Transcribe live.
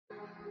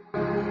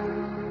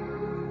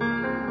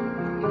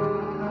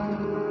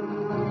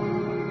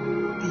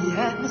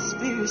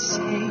is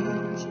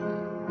changing.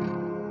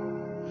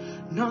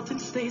 Nothing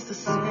stays the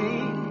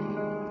same.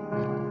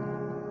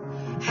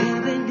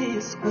 Heaven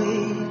is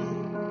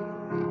waiting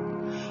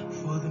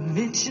for the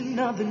mention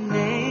of the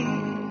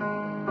name.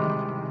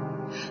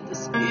 The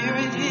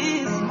Spirit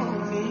is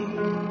moving,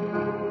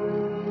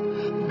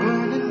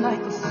 burning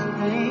like a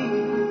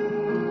flame,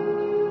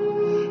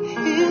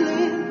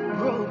 healing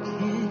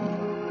broken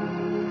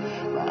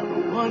by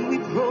the one we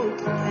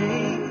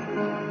proclaim.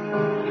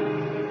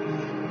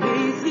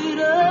 Raise it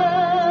up,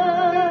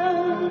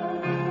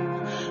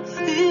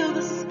 fill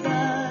the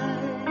sky.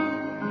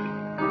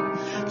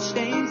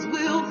 Chains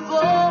will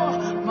fall,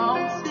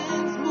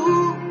 mountains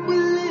move, we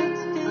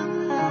lift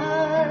him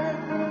high.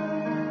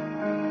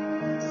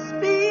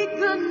 Speak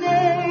the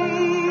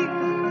name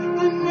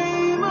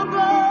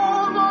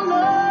above all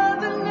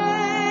other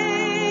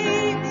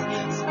names.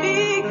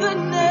 Speak the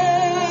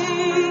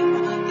name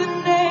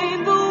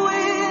the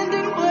wind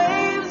and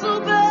waves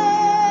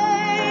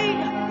obey.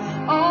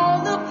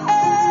 All of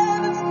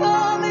heaven's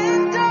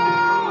coming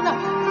down,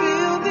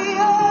 fill the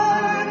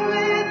earth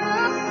with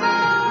the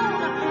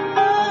sound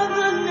of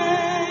the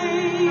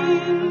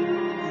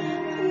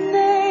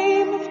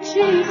name of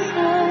Jesus.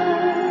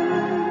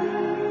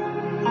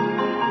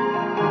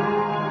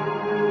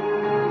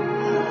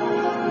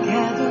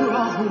 Gather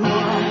all who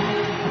are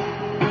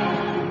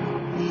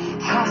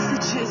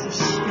hostages of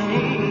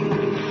shame,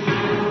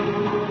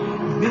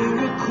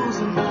 miracles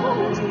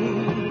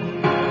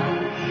unfolding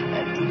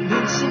at the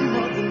mention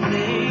of the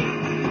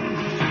name.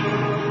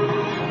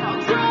 Now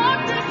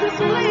darkness is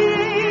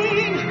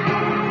fleeing,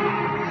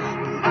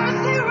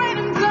 mercy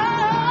raining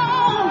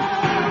down,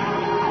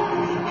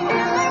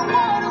 healing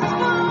waters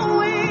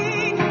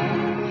flowing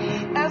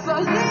as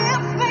our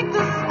lips make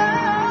the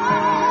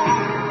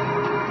sound.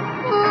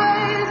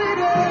 Raise it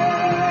up,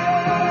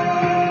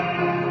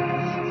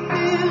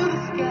 fill the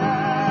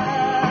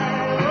sky.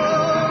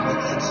 Oh,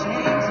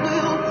 chains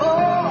will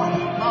fall,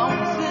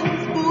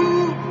 mountains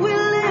move, we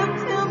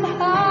lift him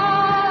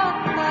high.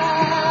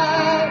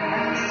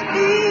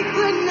 Speak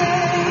the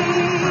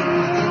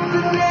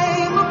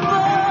name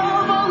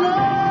above all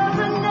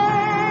other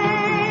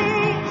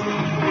names.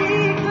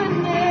 Speak the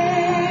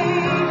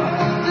name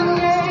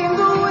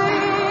the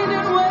wind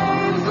and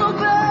waves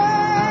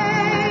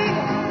obey.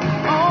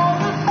 All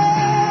the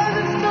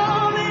heavens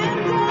coming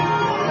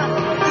down,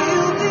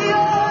 fill the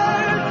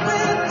earth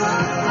with the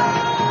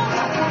sound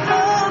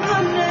of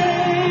the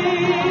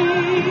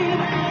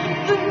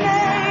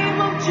name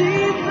of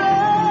Jesus.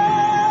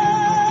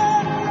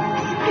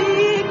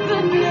 Speak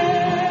the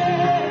name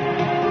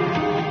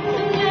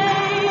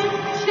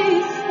of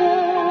Jesus.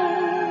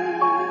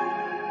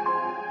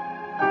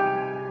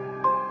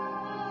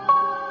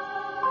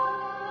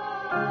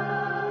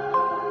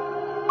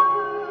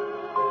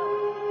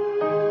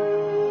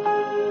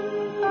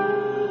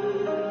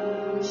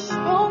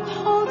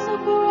 Strongholds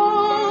are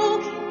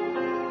broken,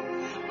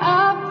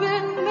 I've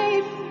been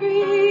made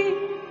free.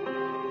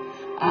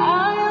 I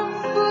am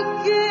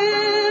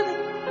forgiven,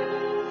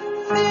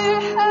 fear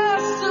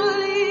has to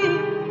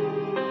leave.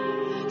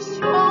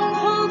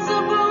 Strongholds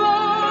are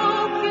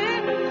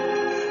broken,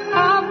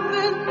 I've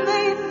been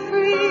made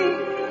free.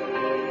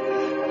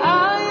 I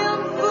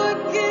am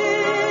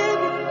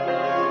forgiven,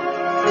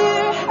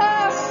 fear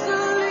has to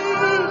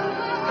leave.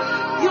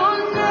 Your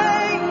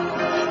name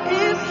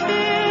is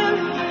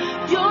healing,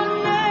 your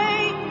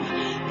name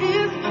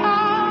is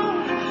power,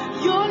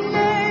 your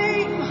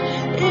name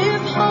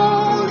is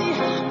holy,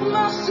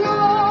 my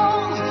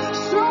strong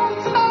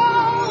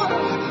tower,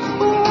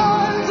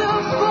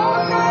 wonderful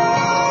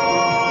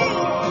name,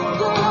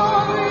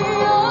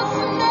 glorious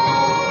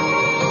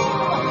name,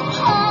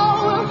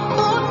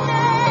 powerful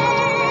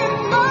name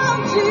of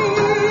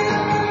Jesus.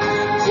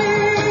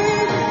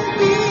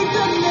 Speak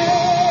the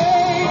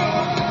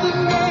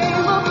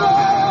name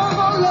above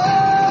all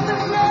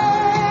other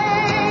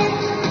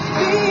names.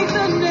 Speak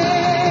the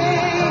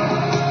name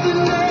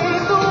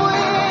the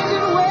wind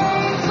and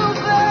waves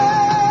obey.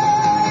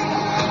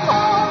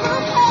 All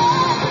of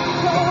heaven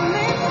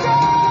coming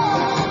down,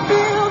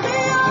 fill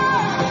the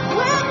earth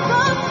with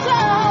the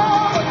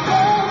sound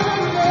of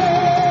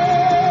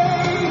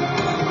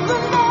the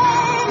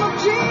name of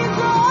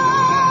Jesus.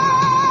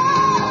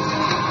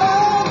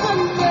 Of the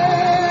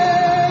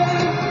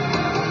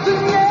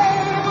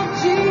name of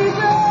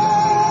Jesus.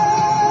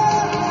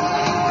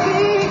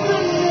 Speak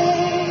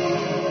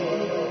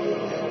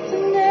the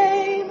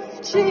name of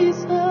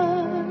Jesus.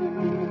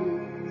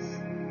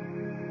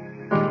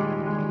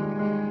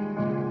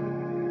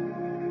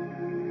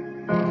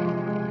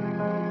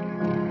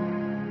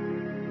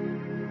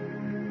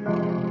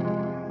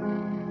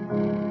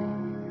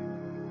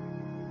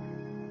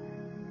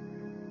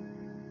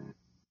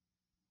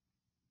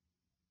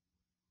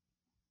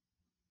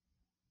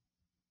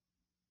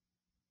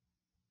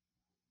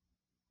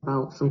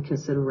 About some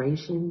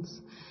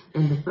considerations.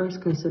 And the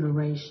first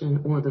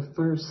consideration, or the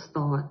first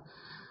thought,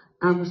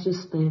 I was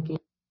just thinking,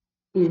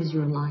 is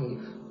your life.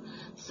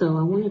 So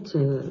I wanted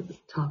to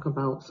talk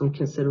about some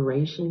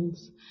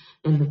considerations.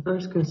 And the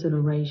first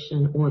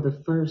consideration, or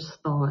the first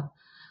thought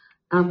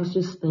I was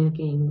just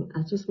thinking,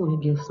 I just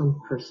want to give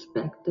some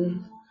perspective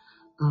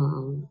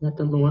that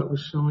the Lord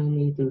was showing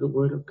me through the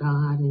Word of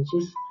God, and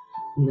just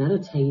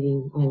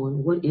meditating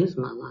on what is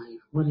my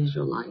life, what is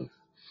your life.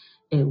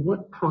 And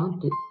what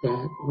prompted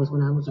that was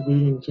when I was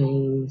reading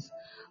James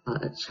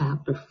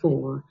chapter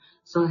 4.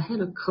 So I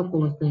had a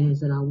couple of things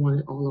that I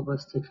wanted all of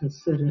us to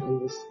consider in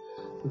this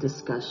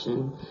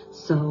discussion.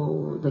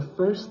 So the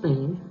first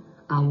thing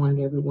I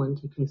wanted everyone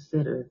to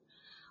consider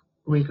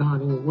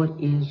regarding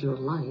what is your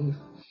life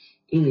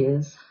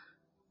is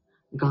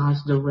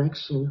God's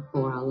direction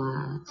for our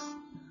lives.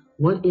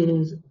 What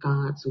is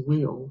God's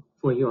will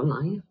for your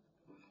life?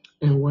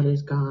 And what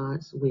is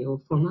God's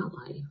will for my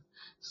life?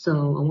 So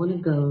I want to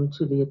go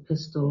to the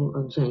Epistle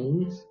of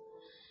James,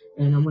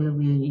 and I'm going to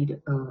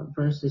read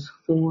verses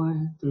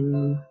 4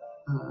 through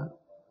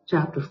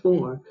chapter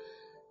 4,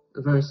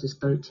 verses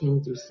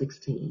 13 through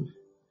 16.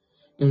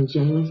 And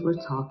James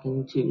was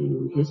talking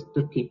to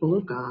the people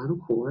of God, of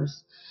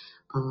course.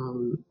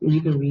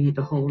 You can read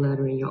the whole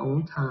letter in your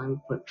own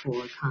time, but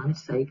for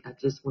time's sake, I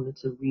just wanted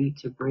to read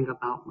to bring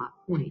about my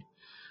point.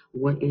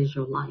 What is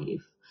your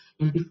life?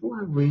 And before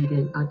I read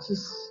it, I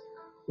just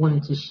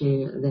wanted to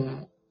share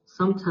that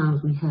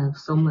sometimes we have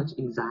so much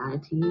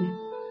anxiety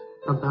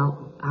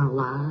about our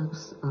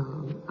lives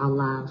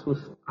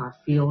are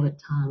filled at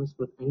times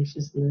with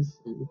anxiousness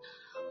and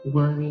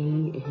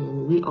worry,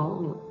 and we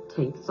all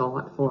take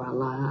thought for our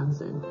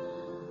lives and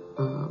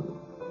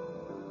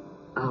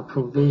our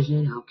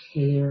provision, our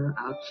care,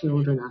 our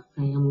children, our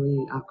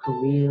family, our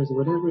careers,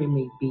 whatever it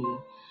may be.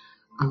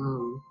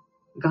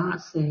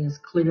 God says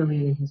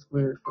clearly in His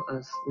Word for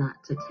us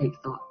not to take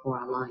thought for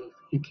our life.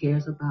 He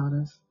cares about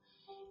us.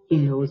 He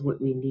knows what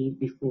we need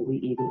before we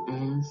even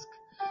ask.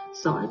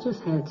 So I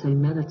just had to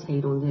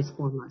meditate on this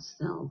for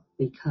myself,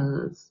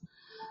 because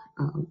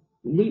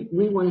we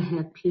want to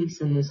have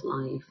peace in this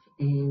life,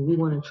 and we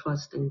want to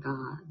trust in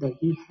God that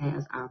He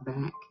has our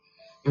back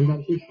and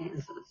that He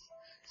has us.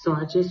 So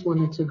I just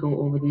wanted to go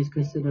over these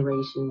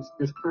considerations.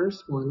 The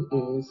first one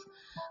is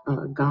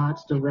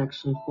God's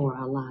direction for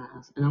our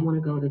lives. And I want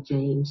to go to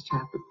James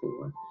chapter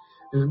 4,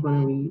 and I'm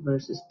going to read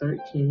verses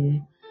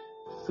 13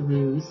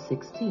 through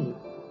 16.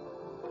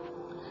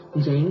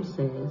 James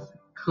says,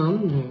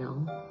 "Come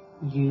now,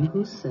 you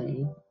who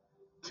say,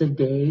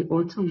 today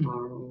or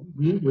tomorrow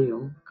we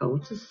will go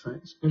to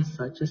such and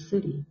such a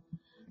city,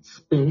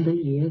 spend a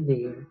year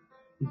there,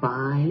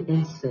 buy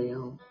and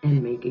sell,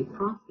 and make a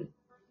profit.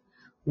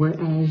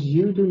 Whereas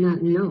you do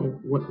not know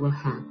what will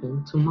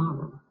happen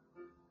tomorrow.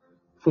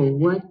 For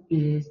what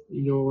is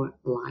your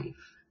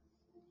life?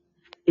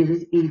 It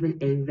is even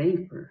a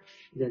vapor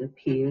that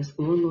appears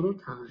for a little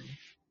time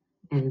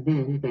and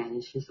then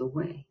vanishes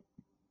away.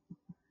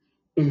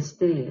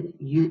 Instead,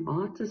 you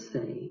ought to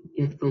say,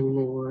 if the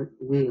Lord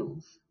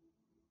wills,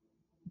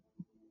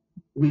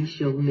 we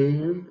shall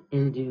live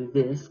and do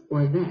this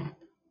or that.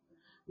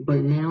 But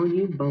now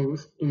you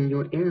boast in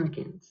your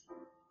arrogance.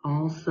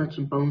 All such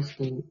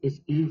boasting is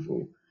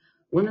evil."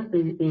 One of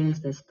the things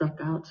that stuck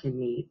out to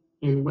me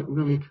and what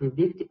really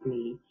convicted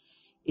me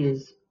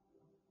is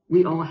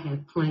we all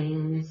have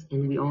plans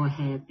and we all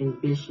have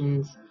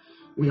ambitions.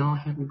 We all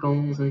have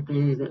goals and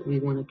things that we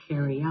want to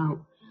carry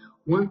out.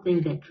 One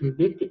thing that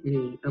convicted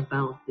me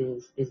about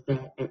this is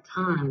that at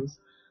times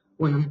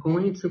when I'm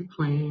going to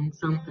plan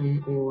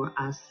something, or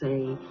I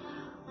say,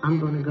 I'm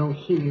going to go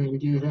here and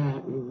do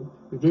that, and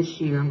this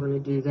year I'm going to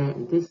do that,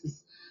 and this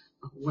is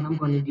what I'm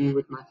going to do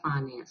with my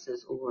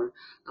finances, or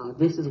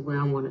this is where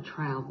I want to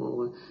travel,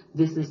 or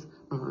this is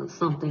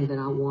something that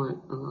I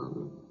want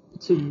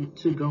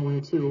to go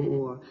into,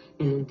 or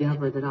an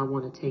endeavor that I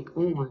want to take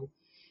on.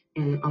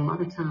 And a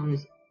lot of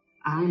times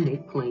I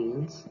make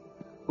plans,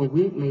 or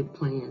we make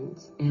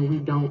plans, and we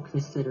don't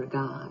consider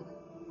God.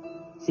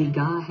 See,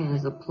 God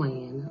has a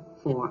plan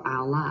for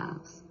our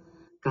lives.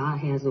 God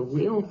has a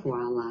will for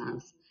our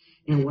lives.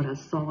 And what I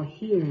saw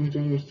here in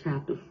James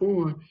chapter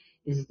 4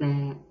 is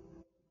that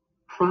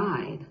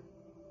pride,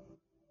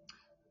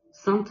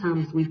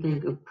 sometimes we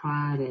think of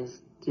pride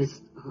as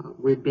just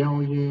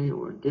rebellion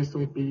or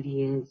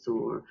disobedience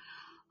or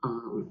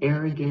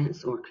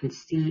arrogance or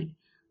conceit,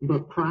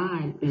 but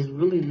pride is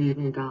really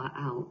leaving God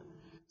out.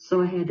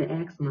 So I had to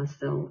ask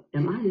myself,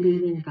 am I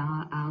leaving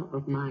God out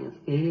of my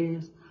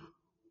affairs,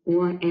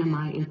 or am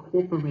I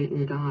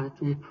incorporating God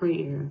through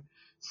prayer?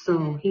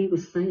 So he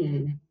was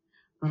saying,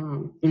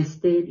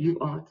 instead you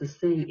ought to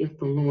say, if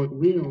the Lord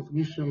wills,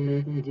 we shall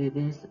live and do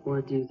this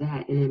or do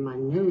that. And in my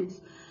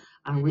notes,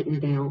 I've written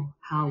down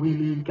how we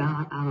leave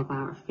God out of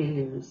our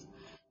affairs,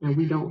 and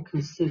we don't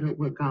consider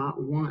what God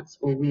wants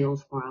or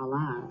wills for our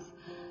lives.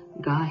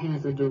 God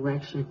has a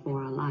direction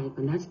for our life,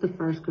 and that's the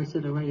first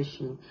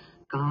consideration,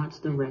 God's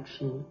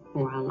direction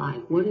for our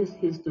life. What is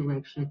His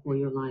direction for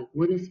your life?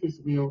 What is His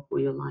will for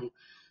your life?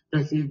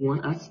 Does He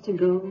want us to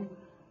go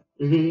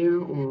there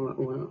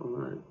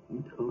or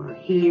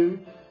here?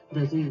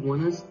 Does He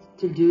want us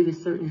to do the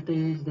certain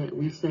things that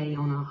we say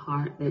on our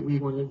heart that we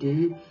want to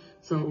do?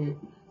 So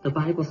the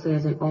Bible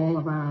says that all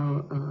of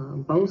our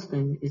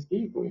boasting is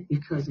evil,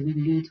 because we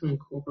need to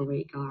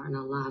incorporate God in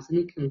our lives. And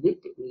it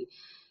convicted me,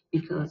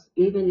 Because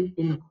even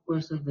in the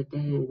course of the day,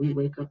 when we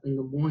wake up in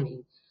the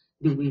morning,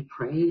 do we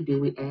pray?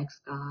 Do we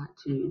ask God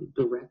to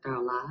direct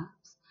our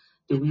lives?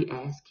 Do we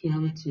ask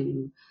Him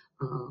to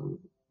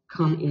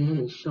come in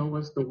and show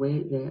us the way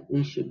that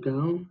we should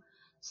go?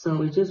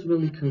 So it just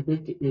really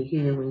convicted me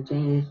here when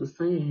James was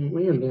saying,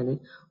 wait a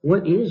minute,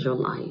 what is your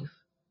life?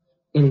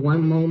 In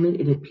one moment,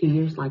 it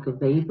appears like a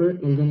vapor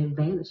and then it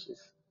vanishes.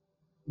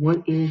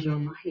 What is your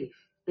life?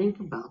 Think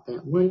about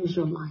that. What is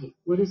your life?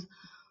 What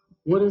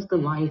does the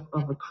life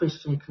of a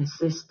Christian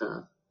consist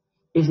of?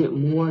 Is it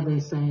more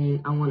than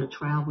saying, I want to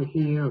travel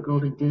here or go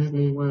to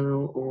Disney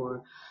World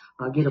or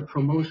get a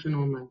promotion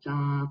on my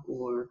job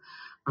or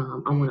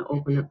I want to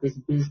open up this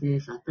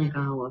business. I think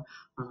I'll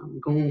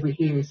go over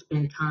here and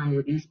spend time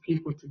with these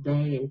people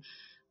today. And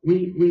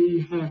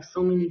we have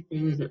so many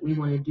things that we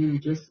want to do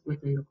just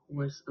within the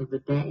course of the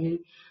day.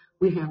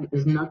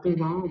 There's nothing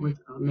wrong with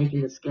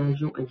making a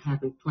schedule and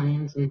having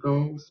plans and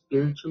goals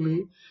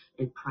spiritually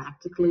and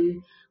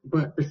practically.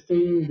 But the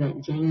thing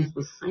that James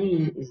was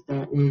saying is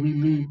that when we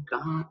leave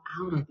God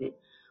out of it,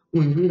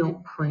 when we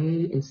don't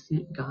pray and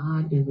seek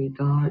God in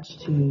regards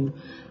to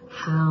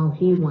how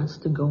He wants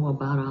to go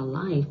about our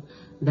life,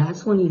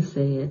 that's when He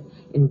said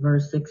in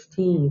verse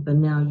 16, but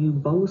now you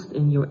boast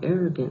in your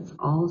arrogance.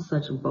 All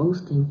such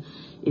boasting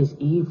is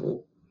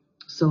evil.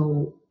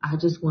 So I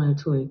just wanted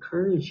to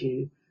encourage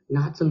you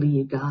not to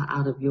leave God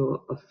out of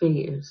your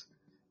affairs,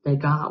 that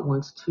God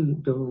wants to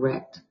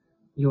direct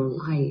your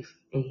life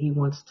and He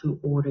wants to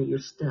order your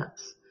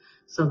steps.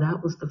 So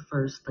that was the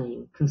first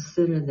thing.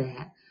 Consider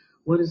that.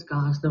 What is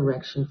God's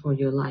direction for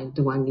your life?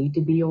 Do I need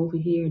to be over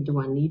here?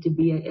 Do I need to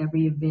be at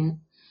every event?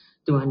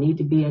 Do I need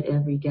to be at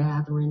every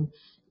gathering?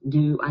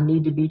 Do I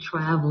need to be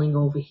traveling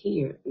over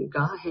here?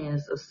 God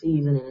has a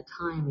season and a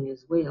timing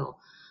as well,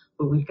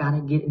 but we've got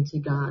to get into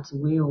God's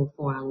will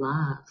for our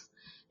lives.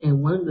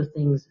 And one of the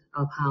things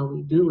of how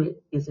we do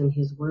it is in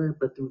His Word,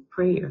 but through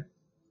prayer.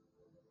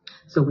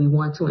 So we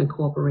want to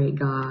incorporate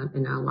God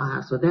in our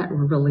lives. So that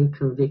really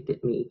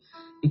convicted me,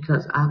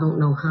 because I don't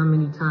know how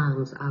many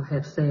times I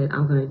have said,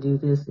 I'm going to do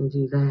this and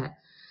do that.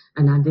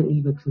 And I didn't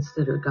even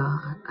consider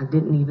God. I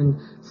didn't even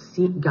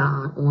seek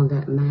God on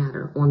that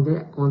matter, on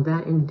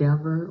that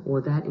endeavor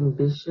or that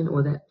ambition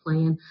or that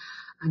plan.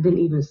 I didn't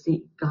even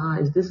seek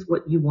God. Is this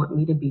what you want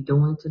me to be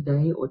doing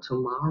today or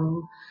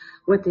tomorrow?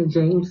 What did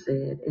James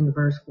said in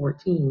verse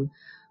 14?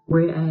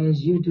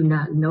 Whereas you do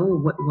not know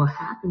what will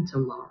happen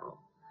tomorrow.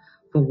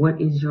 For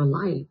what is your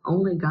life?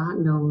 Only God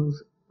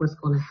knows what's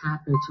going to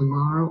happen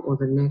tomorrow or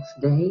the next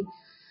day.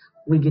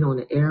 We get on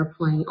an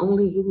airplane.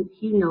 Only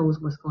He knows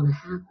what's going to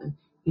happen.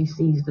 He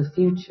sees the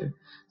future.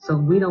 So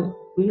we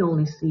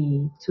only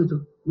see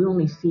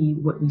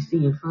what we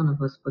see in front of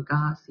us, but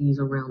God sees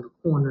around the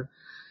corner.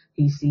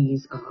 He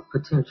sees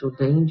potential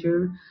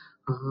danger,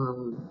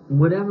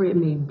 whatever it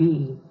may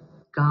be.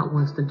 God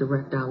wants to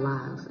direct our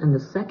lives. And the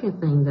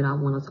second thing that I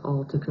want us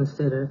all to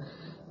consider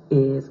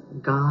is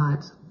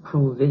God's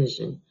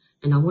provision.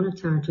 And I want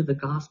to turn to the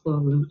Gospel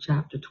of Luke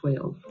chapter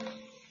 12.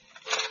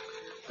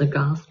 The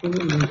Gospel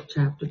of Luke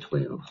chapter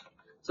 12.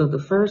 So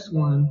the first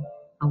one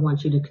I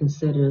want you to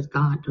consider is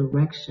God's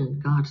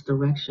direction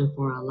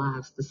for our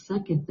lives. The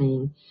second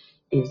thing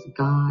is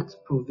God's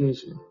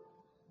provision.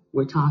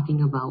 We're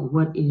talking about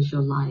what is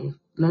your life.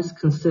 Let's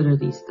consider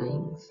these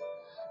things.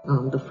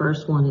 The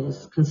first one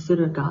is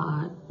consider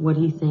God, what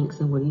He thinks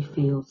and what He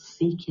feels.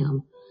 Seek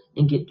Him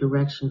and get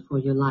direction for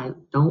your life.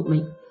 Don't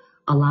make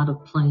a lot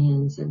of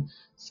plans and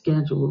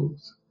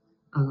schedules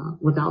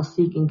without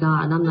seeking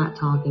God. And I'm not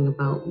talking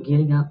about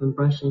getting up and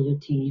brushing your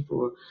teeth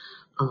or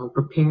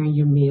preparing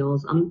your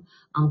meals.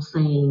 I'm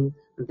saying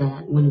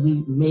that when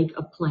we make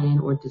a plan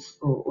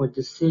or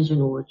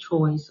decision or a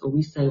choice, or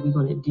we say we're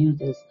going to do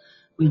this,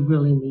 we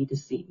really need to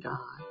seek God.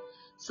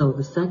 So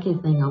the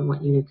second thing I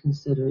want you to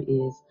consider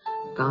is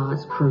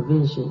God's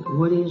provision.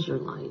 What is your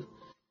life?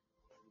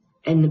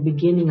 In the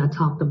beginning, I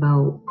talked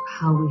about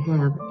how we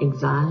have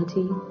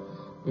anxiety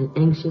and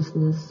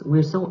anxiousness.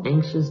 We're so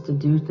anxious to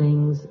do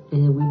things,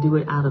 and we do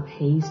it out of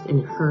haste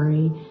and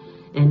hurry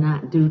and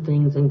not do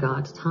things in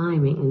God's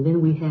timing. And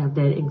then we have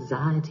that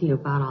anxiety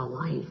about our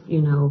life,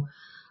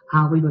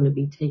 how we're going to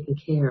be taken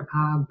care of,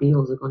 how our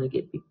bills are going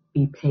to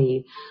be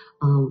paid,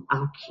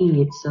 our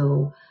kids.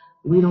 So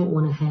we don't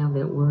want to have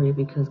that worry,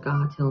 because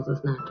God tells us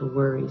not to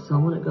worry. So I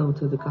want to go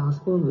to the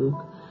Gospel of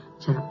Luke,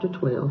 chapter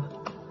 12,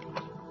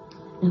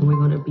 and we're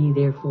going to be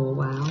there for a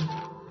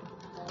while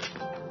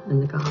in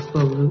the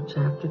Gospel of Luke,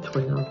 chapter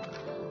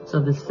 12.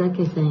 So the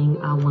second thing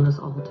I want us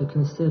all to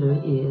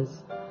consider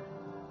is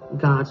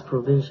God's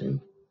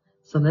provision.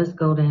 So let's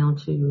go down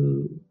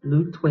to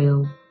Luke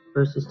 12,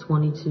 verses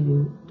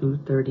 22 through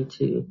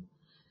 32.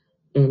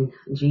 And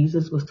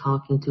Jesus was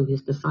talking to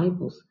His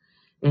disciples.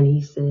 And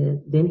He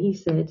said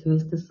to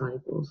His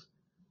disciples,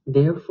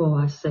 therefore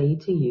I say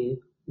to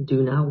you,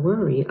 do not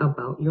worry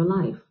about your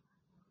life,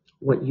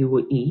 what you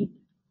will eat,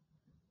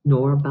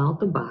 nor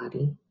about the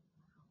body,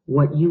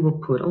 what you will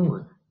put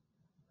on.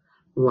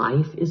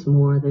 Life is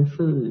more than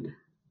food,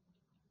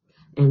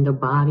 and the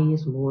body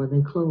is more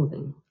than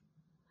clothing.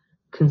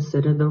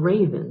 Consider the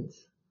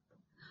ravens,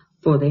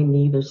 For they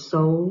neither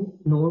sow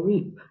nor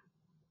reap,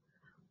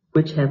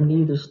 which have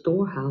neither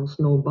storehouse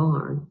nor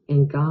barn,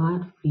 and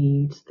God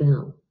feeds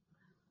them.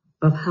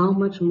 Of how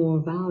much more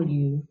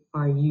value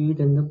are you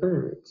than the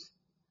birds?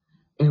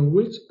 And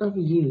which of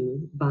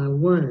you, by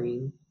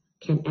worrying,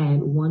 can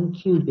add 1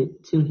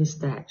 cubit to his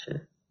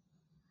stature?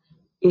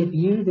 If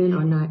you then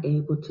are not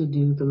able to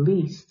do the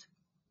least,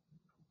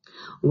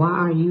 why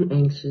are you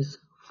anxious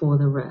for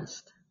the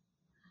rest?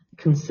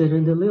 Consider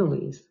the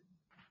lilies,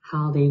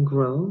 how they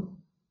grow.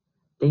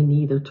 They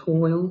neither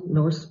toil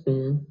nor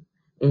spin.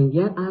 And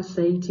yet I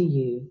say to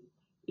you,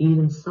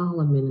 even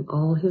Solomon in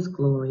all his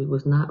glory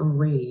was not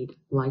arrayed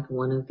like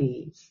one of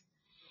these.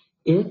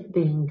 If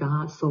then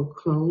God so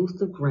clothes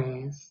the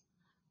grass,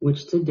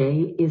 which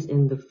today is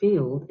in the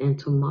field and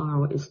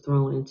tomorrow is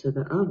thrown into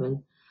the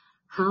oven,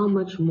 how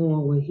much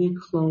more will he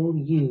clothe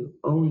you,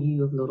 O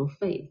you of little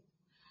faith?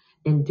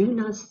 And do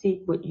not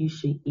seek what you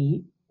should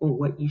eat or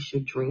what you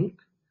should drink,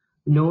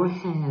 nor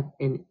have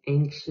an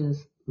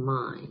anxious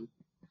mind.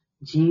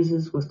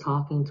 Jesus was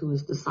talking to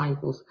his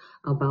disciples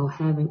about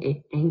having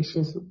an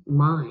anxious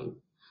mind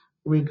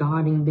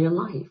regarding their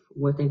life,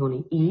 what they're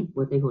going to eat,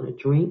 what they're going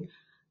to drink,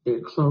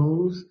 their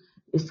clothes.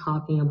 It's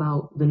talking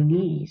about the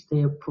needs,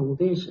 their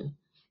provision.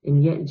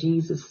 And yet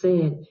Jesus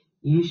said,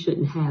 you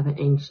shouldn't have an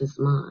anxious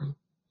mind.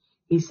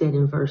 He said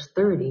in verse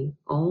 30,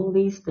 all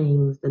these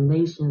things the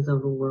nations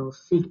of the world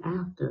seek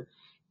after,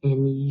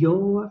 and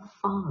your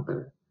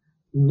Father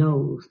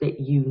knows that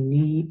you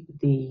need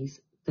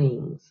these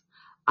things.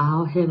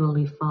 Our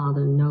Heavenly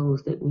Father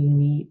knows that we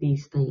need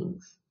these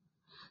things.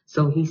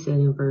 So he said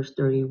in verse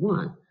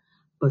 31,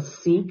 but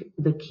seek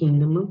the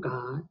kingdom of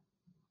God,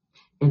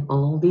 and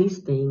all these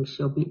things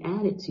shall be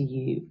added to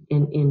you.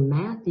 And in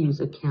Matthew's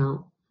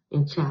account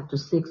in chapter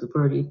 6,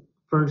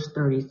 verse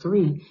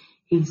 33,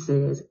 he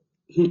says,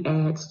 he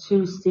adds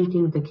to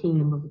seeking the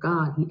kingdom of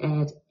God, he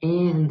adds,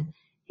 and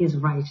his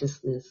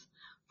righteousness,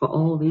 for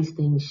all these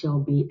things shall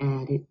be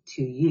added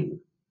to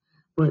you.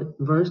 But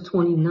verse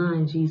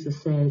 29,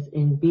 Jesus says,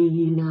 and be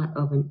ye not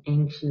of an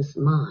anxious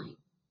mind.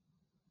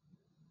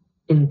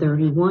 In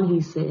 31,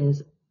 he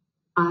says,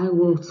 I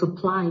will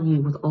supply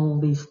you with all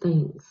these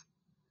things.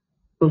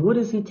 But what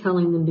is he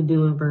telling them to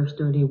do in verse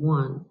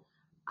 31?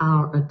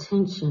 Our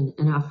attention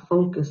and our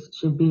focus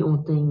should be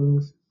on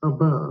things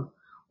above,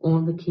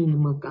 on the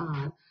kingdom of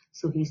God.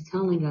 So he's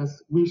telling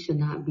us we should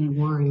not be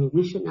worrying.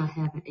 We should not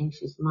have an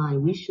anxious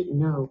mind. We should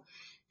know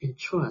and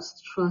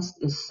trust. Trust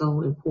is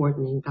so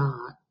important in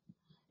God.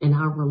 And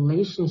our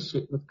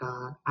relationship with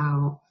God,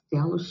 our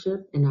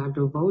fellowship and our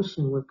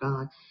devotion with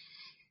God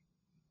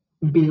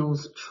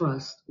builds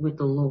trust with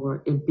the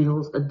Lord. It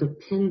builds a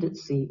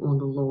dependency on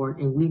the Lord.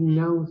 And we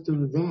know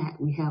through that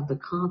we have the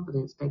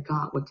confidence that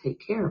God will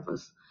take care of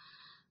us.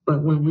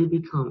 But when we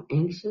become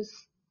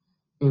anxious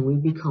and we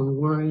become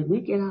worried,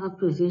 we get out of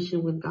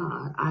position with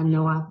God. I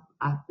know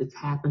it's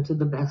happened to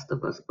the best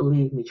of us.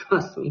 Believe me,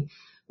 trust me.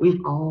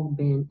 We've all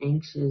been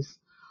anxious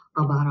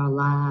about our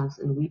lives,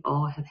 and we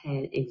all have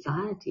had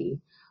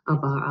anxiety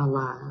about our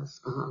lives.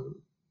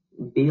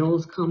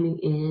 Bills coming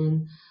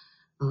in,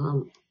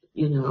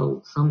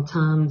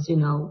 sometimes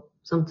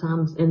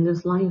in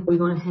this life we're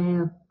going to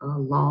have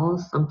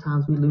loss.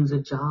 Sometimes we lose a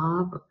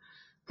job.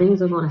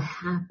 Things are going to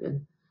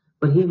happen.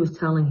 But he was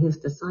telling his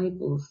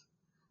disciples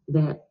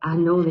that I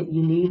know that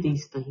you need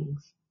these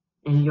things,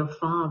 and your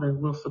Father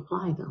will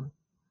supply them.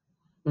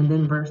 And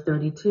then verse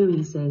 32,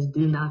 he says,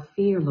 do not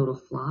fear, little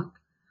flock,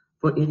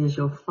 for it is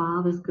your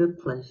Father's good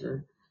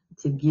pleasure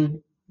to give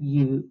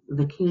you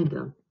the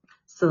kingdom.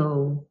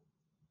 So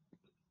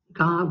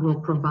God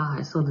will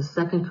provide. So the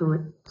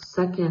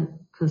second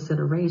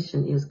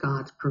consideration is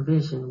God's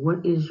provision.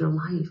 What is your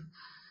life?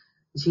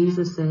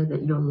 Jesus said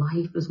that your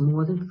life is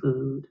more than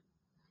food.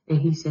 And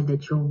he said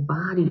that your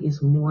body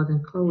is more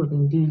than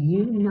clothing. Do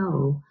you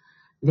know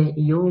that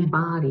your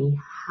body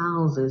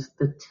houses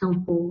the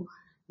temple,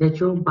 that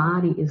your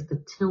body is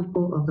the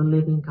temple of the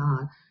living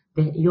God,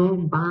 that your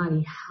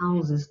body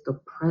houses the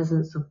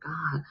presence of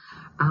God?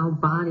 Our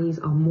bodies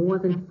are more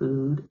than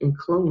food and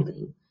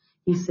clothing.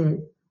 He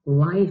said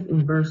life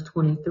in verse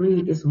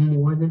 23 is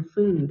more than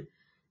food,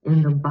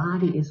 and the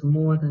body is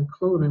more than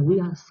clothing.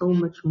 We are so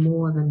much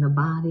more than the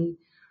body.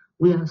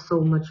 We are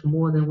so much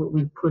more than what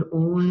we put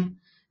on.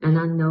 And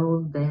I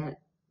know that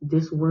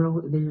this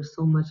world, there's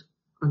so much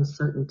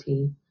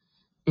uncertainty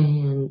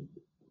and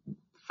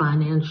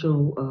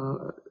financial,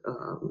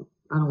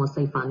 I don't want to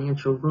say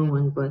financial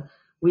ruin, but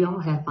we all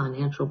have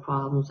financial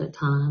problems at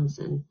times,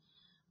 and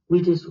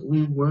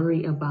we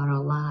worry about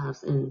our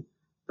lives. And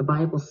the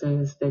Bible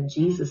says that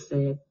Jesus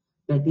said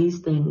that these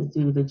things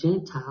do the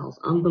Gentiles.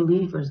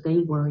 Unbelievers, they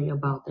worry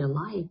about their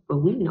life, but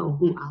we know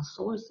who our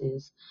source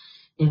is,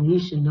 and we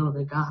should know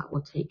that God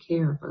will take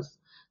care of us.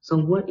 So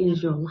what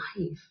is your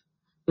life?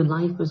 Your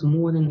life is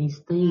more than these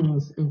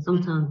things, and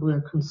sometimes we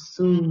are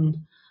consumed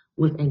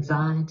with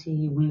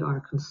anxiety. We are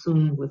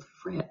consumed with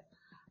fret.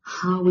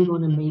 How are we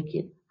going to make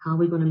it? How are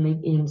we going to make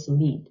ends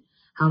meet?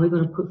 How are we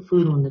going to put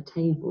food on the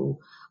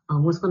table?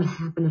 What's going to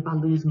happen if I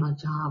lose my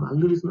job? I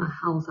lose my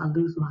house. I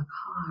lose my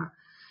car.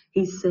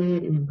 He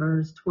said in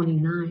verse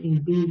 29,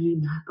 and be ye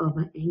not of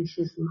an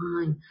anxious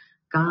mind.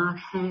 God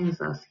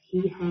has us.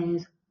 He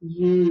has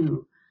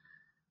you.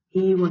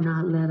 He will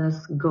not let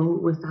us go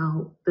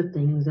without the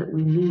things that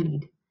we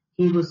need.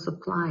 He will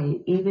supply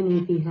it, even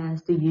if he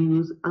has to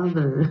use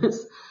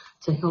others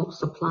to help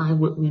supply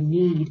what we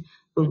need.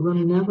 But we'll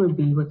never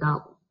be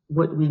without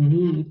what we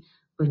need.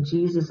 But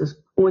Jesus is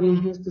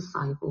putting his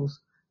disciples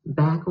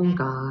back on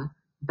God,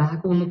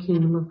 back on the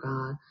kingdom of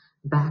God,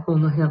 back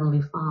on the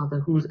Heavenly Father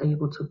who's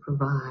able to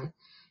provide.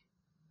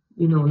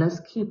 Let's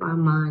keep our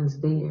minds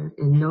there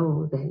and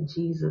know that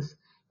Jesus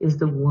is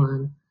the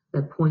one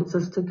that points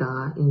us to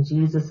God. And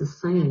Jesus is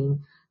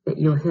saying that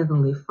your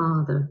Heavenly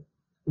Father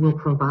will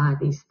provide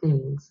these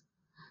things.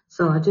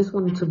 So I just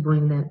wanted to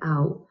bring that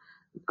out.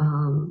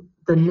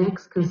 The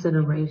next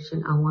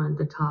consideration I wanted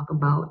to talk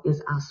about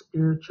is our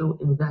spiritual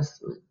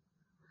investment.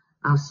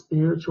 Our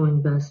spiritual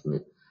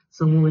investment.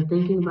 So when we're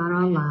thinking about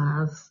our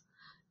lives,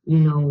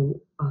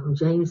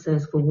 James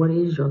says, for what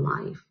is your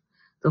life?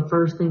 The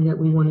first thing that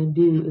we want to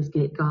do is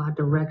get God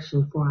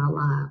direction for our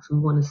lives. We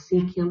want to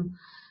seek him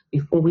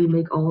before we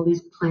make all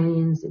these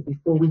plans and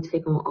before we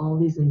take on all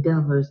these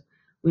endeavors.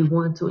 We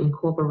want to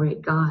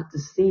incorporate God to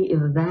see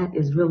if that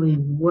is really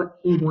what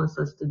he wants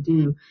us to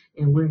do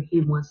and where he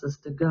wants us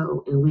to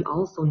go. And we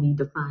also need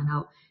to find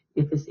out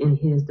if it's in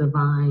his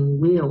divine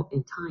will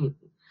and timing.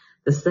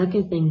 The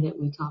second thing that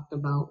we talked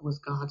about was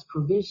God's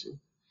provision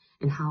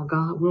and how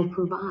God will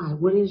provide.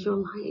 What is your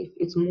life?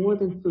 It's more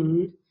than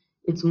food.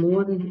 It's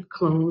more than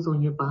clothes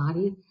on your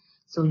body.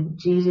 So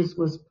Jesus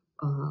was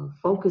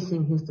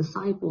focusing his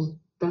disciples.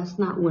 That's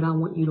not what I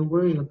want you to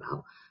worry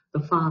about. The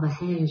Father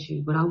has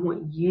you, but I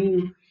want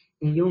you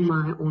and your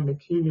mind on the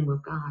kingdom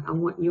of God. I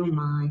want your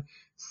mind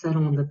set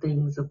on the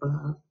things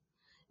above.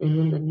 And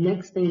then the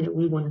next thing that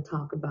we want to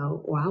talk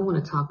about, or I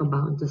want to talk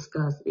about and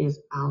discuss, is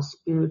our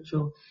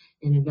spiritual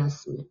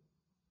investment.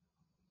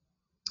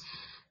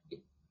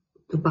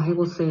 The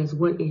Bible says,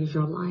 what is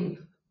your life?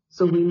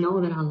 So we know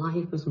that our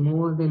life is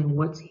more than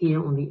what's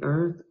here on the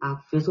earth,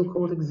 our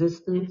physical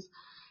existence.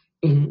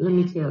 And let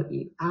me tell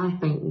you, I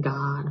thank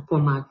God for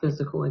my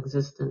physical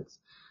existence.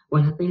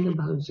 When I think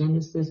about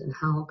Genesis and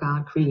how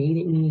God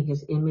created me in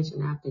his image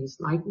and after his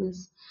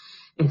likeness,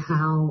 and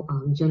how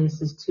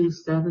Genesis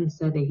 2:7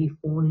 said that he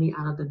formed me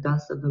out of the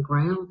dust of the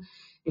ground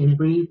and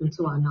breathed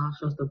into our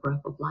nostrils the breath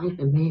of life,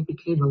 and man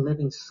became a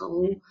living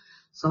soul.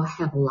 So I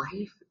have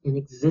life and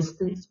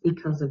existence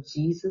because of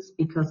Jesus,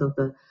 because of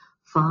the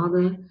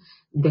Father.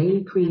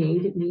 They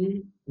created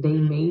me. They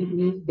made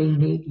me. They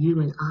made you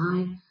and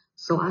I.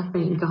 So I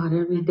thank God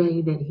every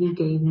day that he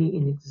gave me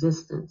an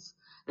existence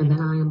and that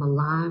I am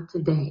alive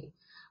today.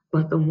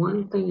 But the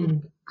one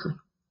thing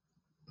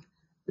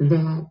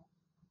that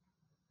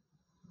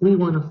we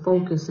want to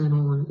focus in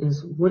on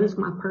is, what is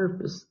my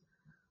purpose?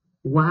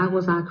 Why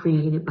was I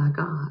created by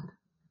God?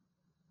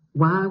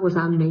 Why was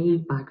I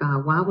made by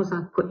God? Why was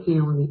I put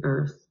here on the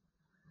earth?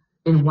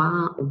 And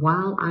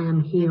while I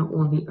am here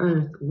on the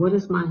earth, what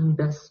is my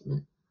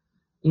investment?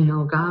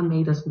 God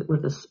made us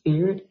with a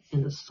spirit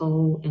and a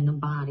soul and a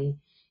body.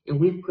 And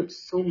we put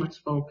so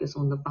much focus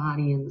on the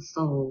body and the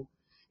soul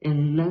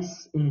and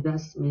less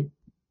investment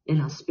in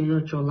our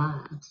spiritual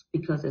lives.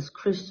 Because as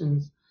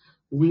Christians,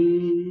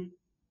 we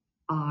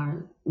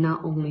are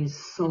not only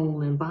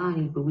soul and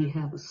body, but we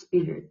have a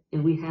spirit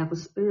and we have a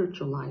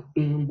spiritual life.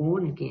 Being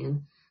born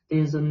again,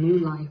 there's a new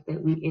life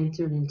that we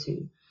entered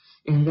into.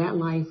 And that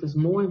life is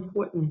more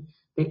important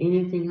than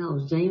anything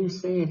else. James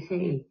said,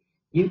 hey,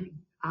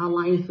 our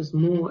life is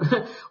more.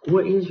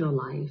 What is your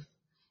life?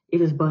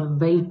 It is but a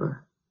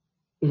vapor.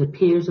 It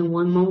appears in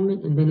one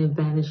moment and then it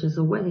vanishes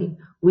away.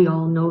 We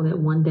all know that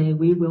one day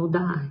we will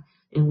die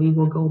and we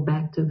will go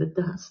back to the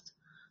dust.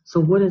 So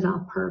what is our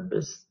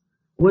purpose?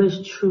 What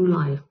is true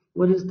life?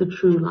 What is the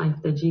true life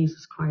that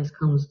Jesus Christ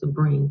comes to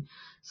bring?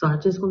 So I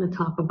just want to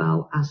talk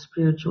about our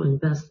spiritual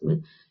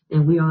investment.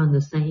 And we are in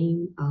the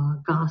same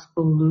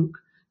gospel, Luke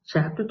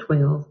chapter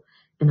 12.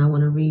 And I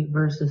want to read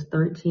verses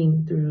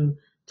 13 through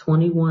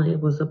 21. It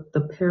was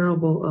the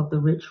parable of the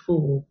rich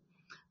fool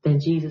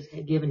that Jesus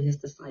had given his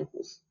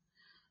disciples.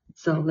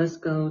 So let's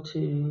go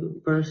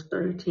to verse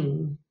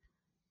 13.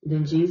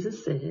 Then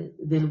Jesus said,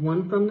 then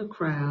one from the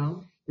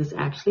crowd, this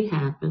actually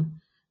happened,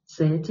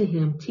 said to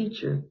him,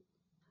 teacher,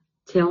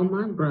 tell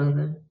my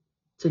brother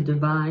to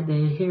divide the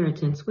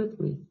inheritance with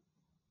me.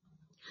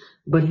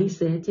 But he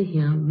said to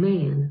him,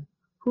 man,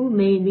 who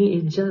made me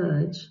a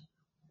judge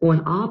or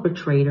an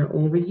arbitrator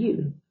over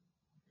you?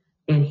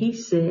 And he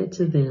said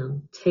to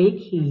them, take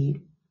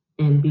heed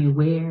and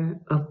beware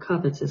of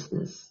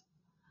covetousness,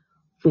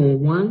 for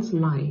one's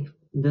life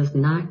does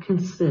not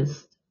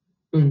consist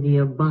in the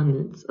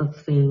abundance of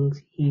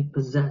things he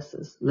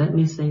possesses. Let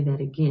me say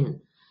that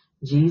again.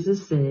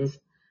 Jesus says,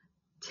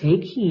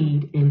 take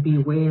heed and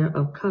beware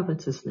of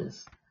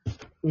covetousness,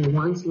 for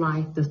one's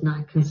life does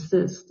not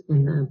consist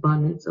in the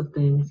abundance of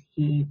things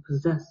he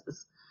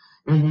possesses.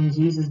 And then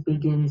Jesus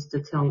begins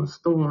to tell a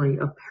story,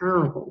 a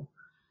parable,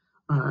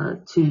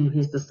 to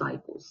his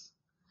disciples.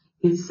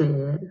 He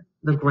said,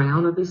 the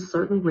ground of a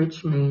certain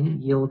rich man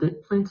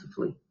yielded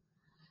plentifully.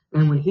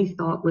 And when he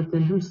thought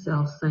within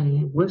himself,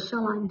 saying, what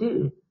shall I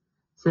do,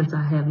 since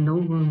I have no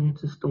room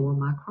to store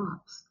my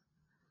crops?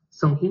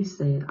 So he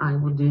said, I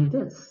will do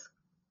this.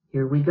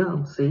 Here we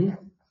go. See,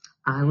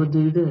 I will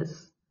do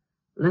this.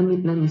 Let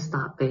me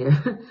stop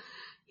there.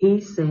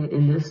 He said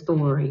in this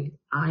story,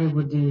 I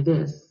will do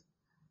this.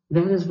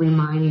 That is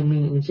reminding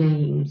me in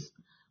James,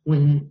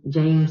 when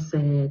James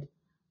said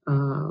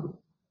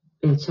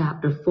in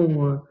chapter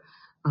 4,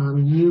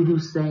 you who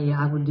say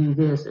I will do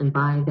this and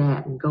buy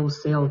that and go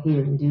sell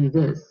here and do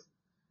this.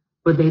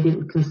 But they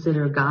didn't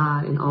consider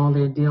God in all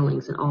their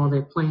dealings and all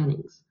their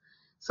plannings.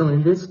 So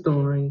in this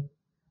story,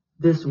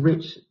 the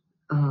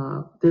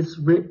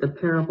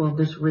parable of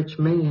this rich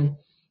man,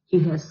 he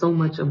had so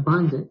much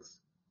abundance.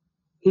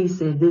 He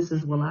said, this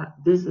is what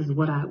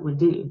I would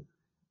do.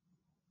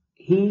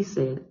 He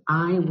said,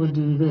 I will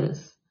do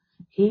this.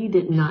 He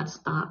did not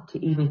stop to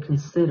even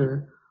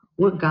consider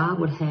what God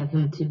would have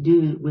him to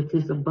do with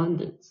his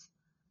abundance.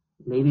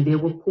 Maybe there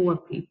were poor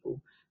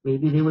people.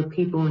 Maybe there were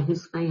people in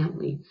his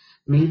family.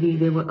 Maybe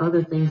there were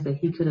other things that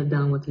he could have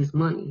done with his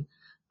money.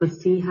 But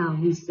see how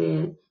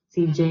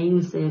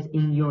James says,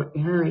 in your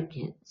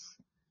arrogance,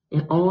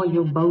 in all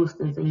your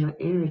boastings and your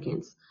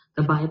arrogance,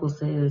 the Bible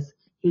says,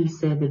 he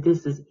said that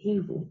this is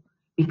evil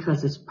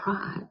because it's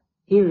pride.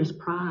 Here is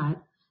pride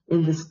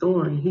in the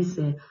story. He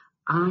said,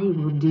 I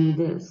will do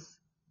this.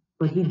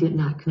 But he did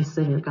not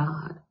consider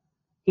God.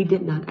 He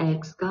did not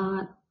ask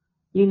God,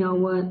 you know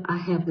what? I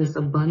have this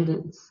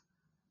abundance.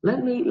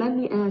 Let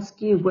me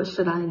ask you, what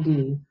should I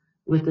do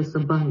with this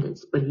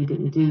abundance? But he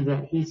didn't do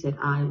that. He said,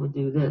 I will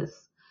do this.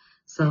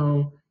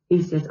 So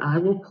he says, I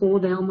will pull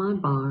down my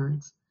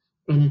barns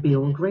and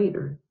build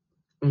greater.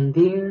 And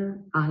there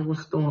I will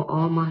store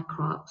all my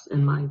crops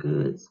and my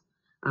goods.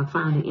 I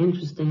find it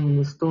interesting in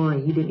this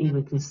story. He didn't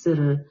even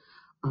consider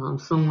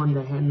someone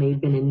that had maybe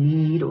been in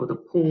need, or the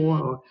poor,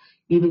 or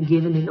even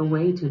giving it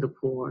away to the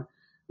poor.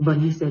 But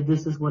he said,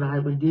 this is what I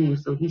would do.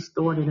 So he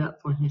stored it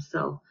up for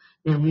himself.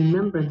 Now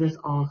remember, this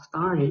all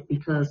started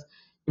because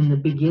in the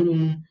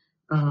beginning,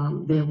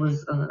 there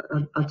was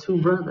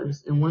two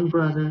brothers, and one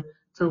brother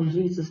told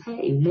Jesus,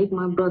 hey, make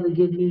my brother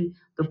give me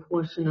the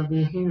portion of the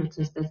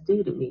inheritance that's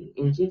due to me.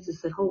 And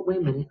Jesus said, wait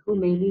a minute, who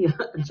made me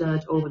a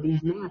judge over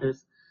these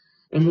matters?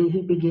 And then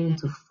he began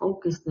to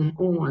focus them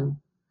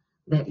on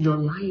that your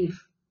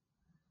life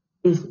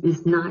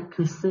is not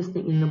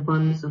consistent in the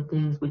abundance of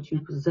things which you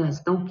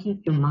possess. Don't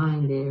keep your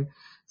mind there.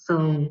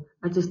 So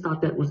I just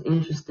thought that was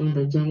interesting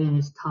that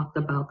James talked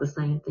about the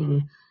same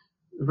thing.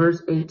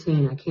 Verse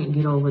 18, I can't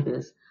get over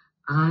this.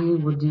 I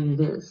will do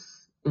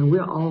this. And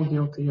we're all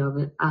guilty of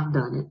it. I've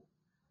done it.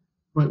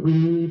 But we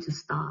need to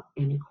stop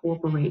and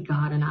incorporate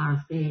God in our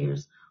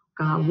affairs.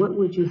 God, what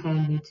would you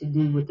have me to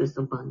do with this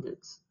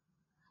abundance?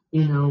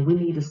 You know, we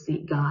need to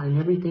seek God in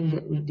everything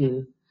that we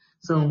do.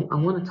 So I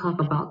want to talk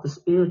about the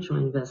spiritual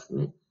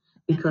investment,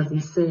 because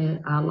he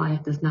said our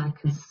life does not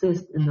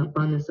consist in the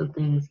abundance of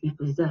things he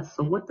possessed.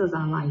 So what does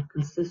our life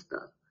consist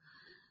of?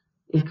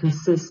 It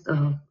consists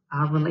of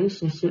our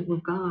relationship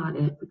with God.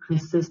 It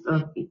consists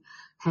of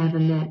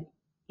having that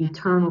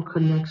eternal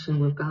connection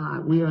with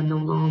God. We are no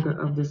longer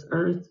of this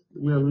earth.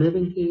 We're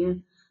living here,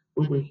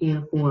 but we're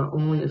here for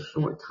only a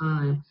short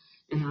time.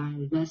 And our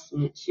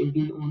investment should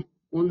be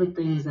on the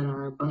things that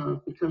are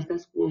above, because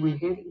that's where we're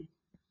heading.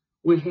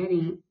 We're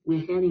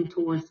heading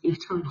towards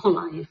eternal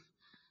life.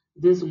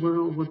 This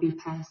world will be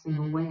passing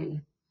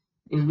away,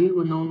 and we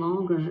will no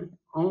longer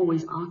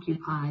always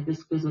occupy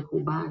this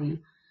physical body.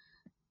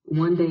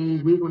 One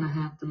day we're going to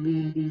have to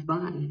leave these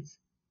bodies,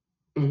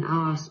 and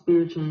our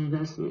spiritual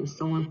investment is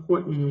so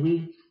important. And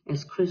we,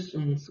 as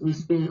Christians, we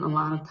spend a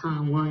lot of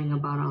time worrying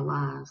about our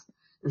lives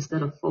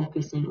instead of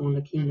focusing on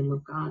the kingdom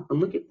of God. But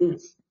look at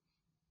this.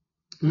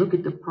 Look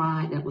at the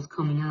pride that was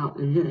coming out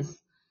in this.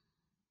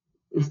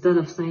 Instead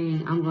of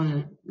saying, I'm going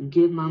to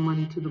give my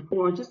money to the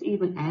poor, just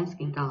even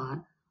asking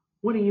God,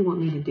 what do you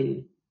want me to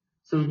do?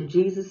 So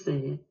Jesus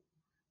said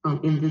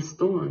in this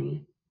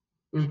story,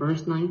 in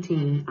verse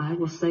 19,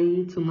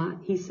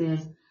 he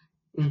says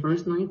in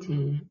verse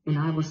 19, and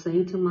I will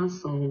say to my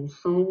soul,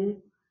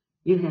 soul,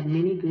 you have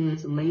many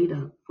goods laid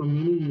up for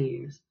many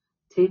years.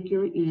 Take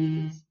your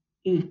ease,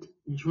 eat,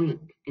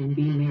 drink, and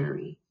be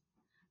merry.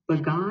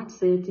 But God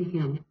said to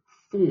him,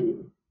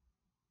 fool,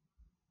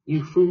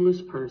 you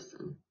foolish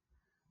person.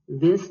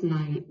 This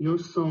night your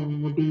soul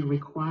will be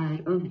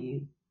required of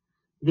you.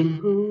 Then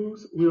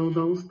whose will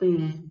those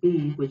things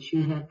be which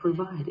you have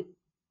provided?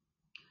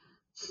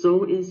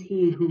 So is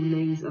he who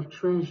lays up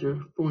treasure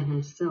for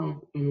himself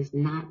and is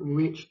not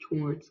rich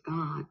toward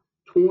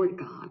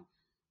God.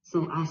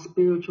 So our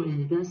spiritual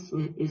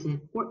investment is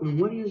important.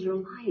 What is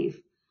your life?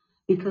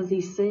 Because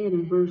he said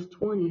in verse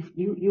 20,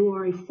 you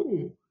are a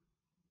fool.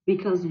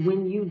 Because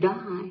when you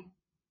die,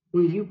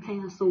 when you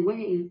pass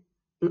away,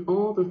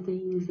 all the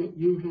things that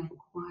you have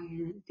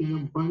acquired, the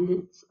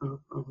abundance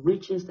of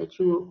riches that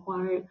you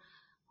acquired,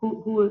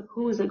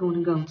 who is it going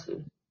to go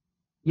to?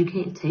 You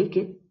can't take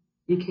it.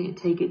 You can't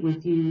take it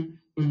with you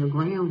in the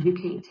ground. You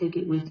can't take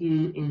it with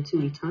you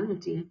into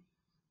eternity.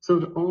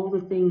 So all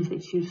the things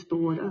that you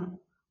stored up,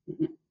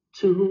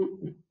 to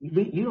who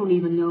you don't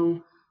even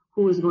know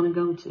who it's going to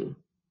go to.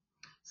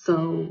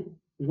 So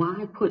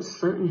why put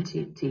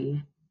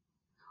certainty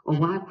or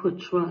why put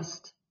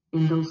trust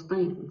in those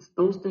things?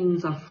 Those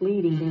things are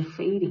fleeting. They're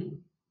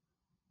fading.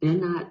 They're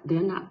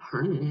not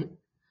permanent.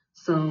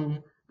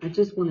 So I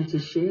just wanted to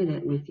share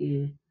that with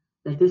you,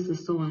 that this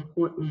is so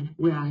important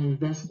where our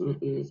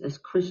investment is. As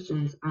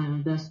Christians, our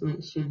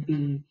investment should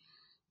be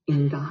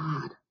in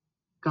God.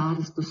 God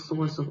is the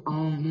source of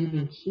all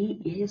living.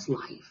 He is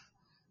life.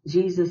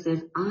 Jesus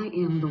says, I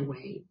am the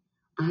way,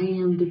 I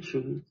am the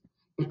truth,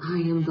 and I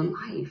am the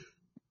life.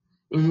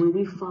 And when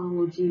we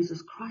follow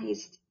Jesus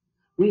Christ,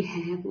 we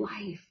have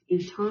life,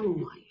 eternal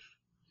life.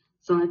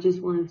 So I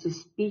just wanted to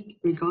speak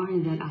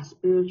regarding that, our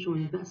spiritual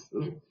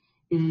investment.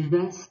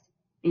 Invest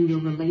in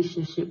your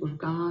relationship with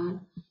God.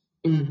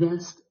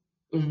 Invest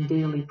in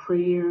daily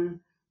prayer,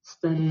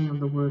 studying of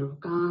the Word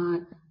of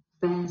God,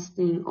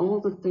 fasting,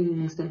 all the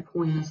things that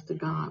point us to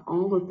God,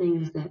 all the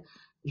things that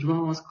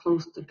draw us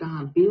close to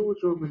God. Build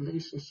your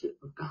relationship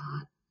with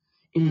God.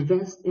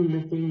 Invest in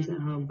the things that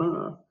are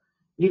above.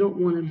 You don't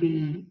want to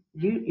be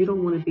you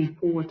don't want to be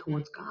poor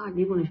towards God.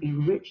 You want to be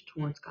rich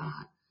towards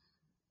God.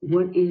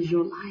 What is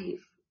your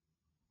life?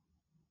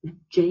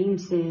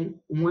 James said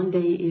one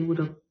day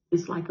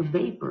it's like a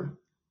vapor.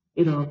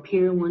 It'll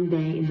appear one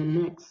day and the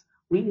next.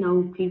 We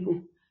know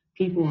people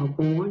are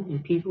born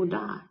and people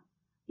die.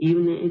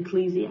 Even the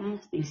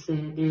Ecclesiastes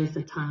said there's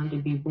a time to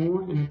be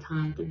born and a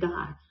time to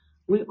die.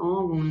 We're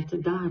all going to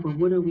die, but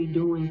what are we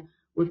doing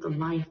with the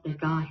life that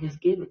God has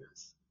given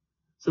us?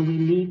 So we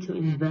need to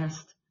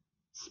invest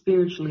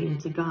spiritually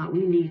into God.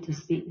 We need to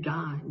seek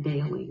God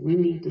daily. We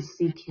need to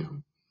seek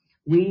Him.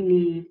 We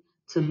need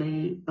to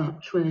lay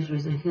up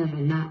treasures in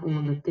heaven, not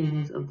on the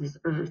things of this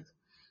earth.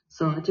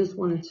 So I just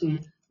wanted to,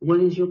 what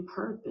is your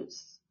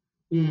purpose?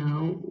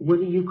 What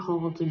are you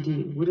called to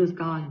do? What has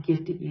God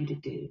gifted you to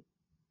do?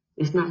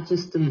 It's not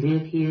just to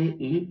live here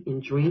and eat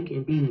and drink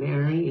and be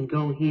merry and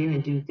go here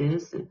and do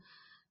this and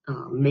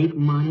make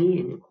money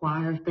and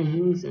acquire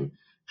things and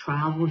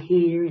travel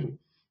here and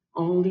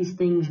all these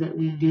things that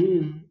we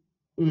do.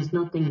 And there's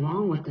nothing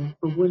wrong with that.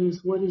 But what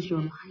is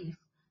your life?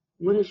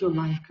 What does your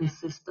life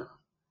consist of?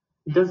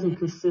 It doesn't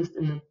consist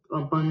in the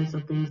abundance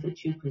of things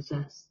that you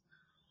possess.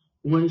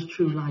 What is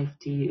true life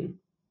to you?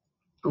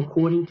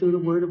 According to the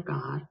Word of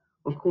God,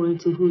 according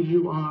to who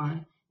you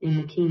are in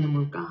the kingdom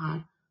of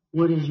God,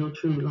 what is your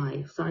true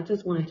life? So I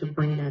just wanted to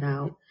bring that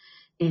out.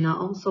 And I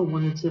also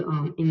wanted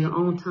to, in your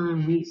own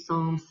time, read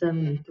Psalm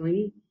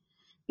 73,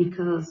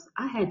 because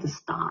I had to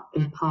stop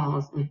and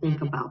pause and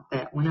think about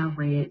that when I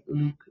read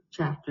Luke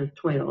chapter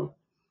 12.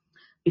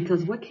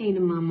 Because what came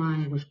to my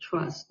mind was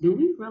trust. Do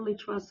we really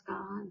trust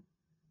God?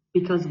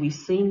 Because we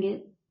sing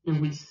it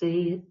and we say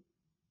it,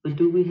 but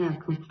do we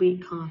have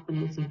complete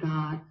confidence in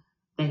God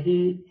that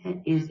He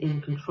is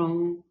in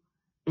control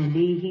and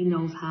He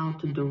knows how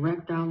to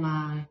direct our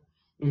lives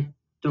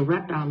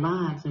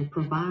and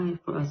provide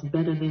for us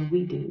better than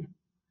we do?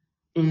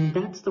 And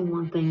that's the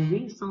one thing.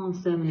 Read Psalm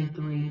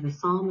 73. The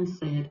psalmist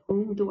said,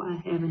 whom do I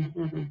have in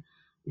heaven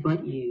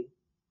but you?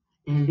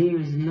 And there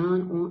is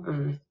none on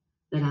earth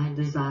that I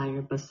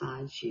desire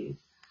besides you.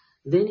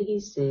 Then he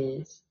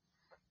says,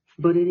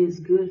 but it is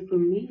good for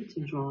me to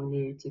draw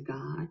near to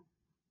God,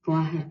 for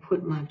I have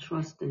put my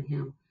trust in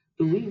Him.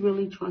 Do we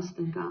really trust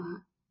in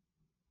God?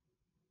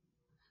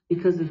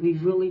 Because if we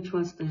really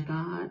trust in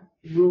God,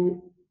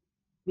 will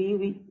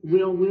we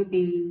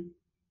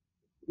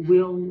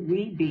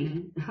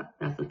be,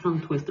 that's a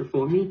tongue twister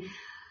for me,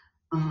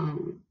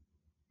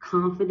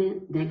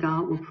 confident that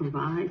God will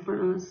provide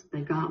for us,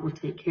 that God will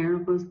take care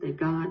of us, that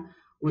God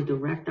will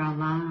direct our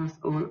lives,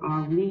 or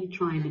are we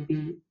trying to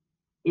be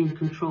in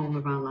control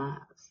of our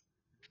lives?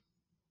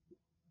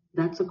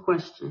 That's a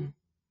question,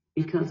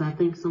 because I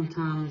think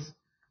sometimes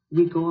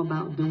we go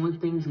about doing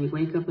things. We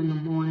wake up in the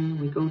morning,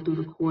 we go through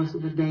the course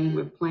of the day,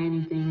 we're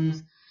planning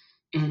things,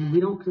 and we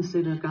don't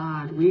consider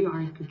God. We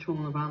are in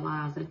control of our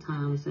lives at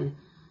times, and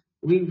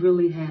we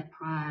really have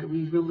pride.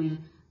 We really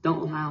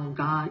don't allow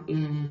God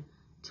in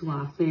to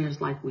our affairs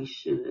like we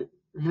should.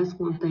 And that's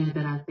one thing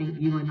that I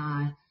think you and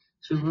I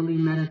should really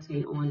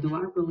meditate on. Do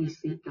I really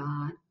seek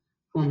God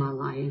for my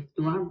life?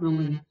 Do I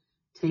really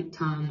take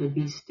time to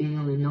be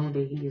still and know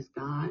that He is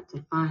God,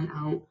 to find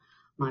out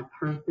my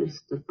purpose,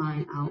 to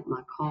find out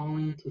my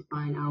calling, to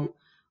find out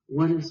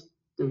what is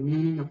the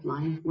meaning of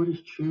life, what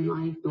is true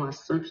life? Do I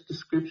search the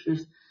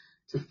scriptures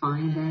to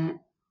find that?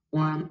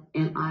 Or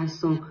am I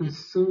so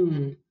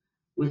consumed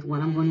with what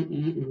I'm going to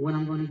eat and what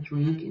I'm going to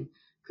drink and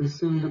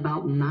consumed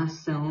about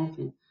myself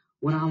and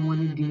what I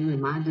want to do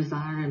and my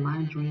desire and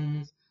my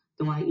dreams?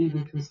 Do I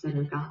even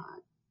consider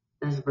God?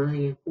 That's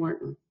very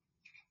important.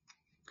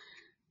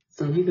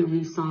 So you can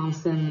read Psalm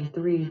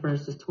 73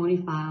 verses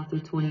 25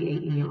 through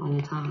 28 in your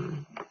own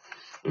time.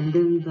 And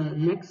then the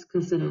next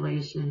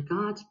consideration,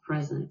 God's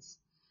presence.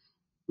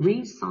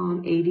 Read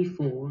Psalm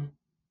 84,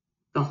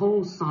 the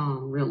whole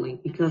psalm really,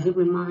 because it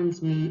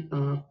reminds me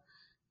of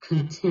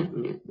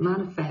contentment.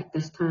 Matter of fact,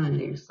 let's turn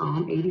there.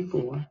 Psalm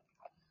 84.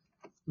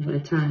 I'm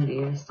going to turn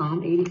there.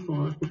 Psalm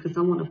 84, because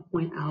I want to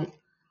point out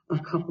a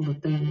couple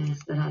of things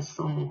that I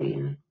saw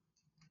there.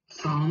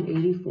 Psalm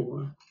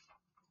 84.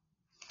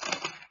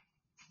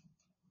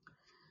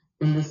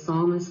 And the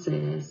psalmist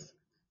says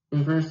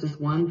in verses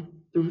 1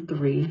 through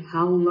 3,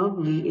 how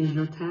lovely is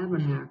your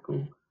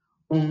tabernacle,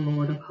 O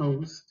Lord of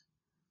hosts.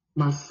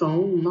 My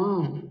soul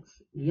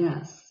longs,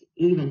 yes,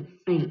 even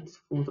faints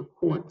for the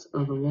courts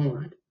of the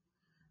Lord.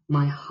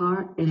 My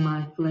heart and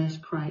my flesh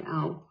cry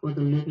out for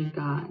the living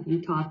God.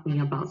 You talking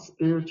about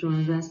spiritual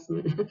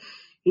investment.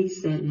 He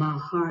said, my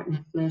heart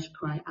and flesh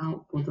cry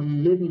out for the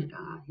living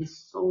God. His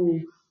soul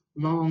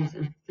longs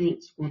and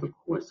faints for the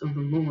courts of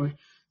the Lord.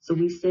 So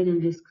we said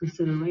in this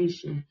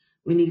consideration,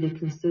 we need to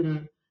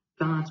consider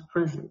God's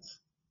presence,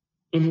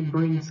 and it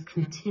brings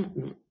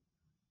contentment.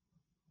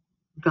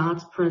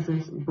 God's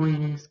presence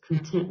brings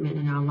contentment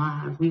in our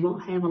lives. We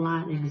won't have a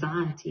lot of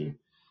anxiety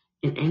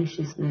and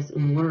anxiousness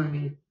and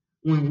worry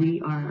when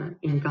we are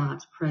in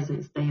God's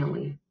presence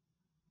daily,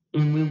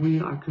 and when we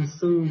are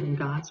consumed in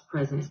God's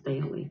presence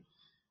daily.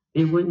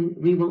 We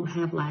won't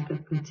have lack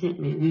of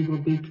contentment. We will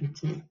be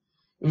content.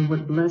 And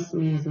what blessed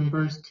me is in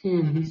verse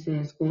 10, he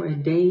says, for a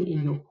day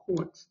in your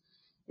courts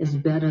is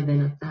better than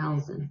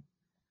 1,000.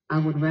 I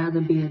would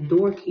rather be a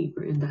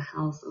doorkeeper in the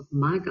house of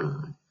my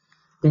God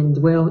than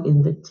dwell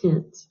in the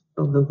tents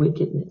of the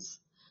wickedness.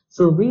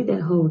 So read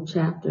that whole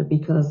chapter,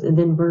 because, and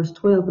then verse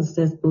 12, it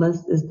says,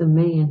 blessed is the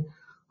man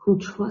who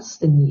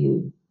trusts in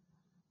you.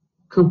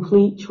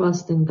 Complete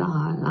trust in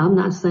God. I'm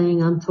not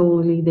saying I'm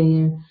totally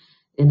there,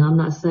 and I'm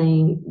not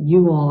saying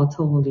you all are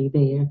totally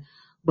there,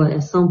 but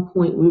at some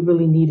point we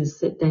really need to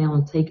sit down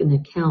and take an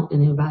account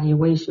and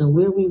evaluation of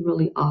where we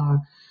really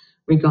are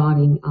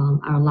regarding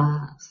our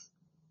lives,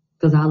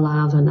 because our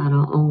lives are not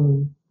our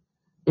own.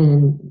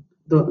 And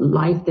the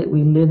life that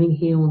we're living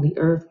here on the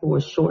earth for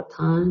a short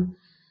time,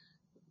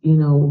 you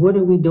know, what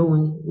are we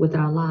doing with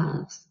our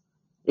lives?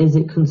 Is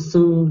it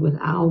consumed with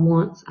our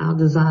wants, our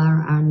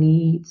desire, our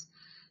needs?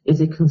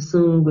 Is it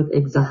consumed with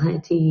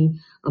anxiety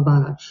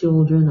about our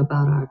children,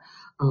 about our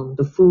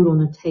the food on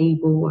the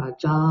table, our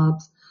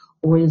jobs?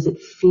 Or is it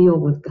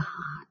filled with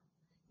God?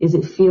 Is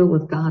it filled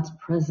with God's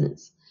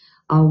presence?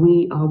 Are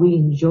we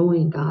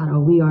enjoying God? Are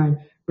we in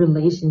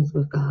relations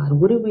with God?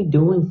 What are we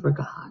doing for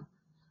God?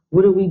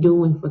 What are we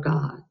doing for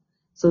God?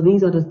 So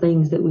these are the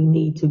things that we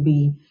need to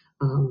be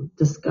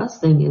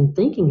discussing and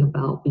thinking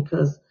about,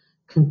 because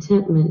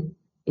contentment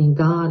in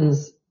God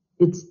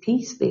it's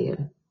peace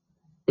there.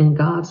 In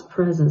God's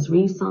presence,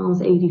 read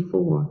Psalms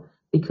 84,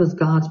 because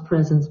God's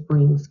presence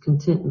brings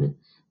contentment.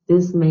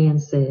 This man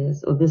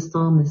says, or this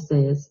psalmist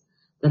says,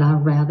 that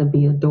I'd rather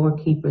be a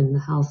doorkeeper in the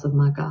house of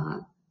my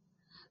God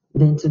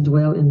than to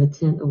dwell in the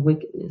tent of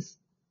wickedness.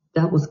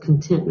 That was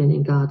contentment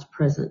in God's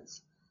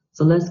presence.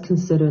 So let's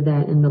consider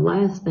that. And the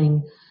last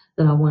thing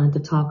that I wanted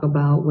to talk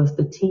about was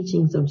the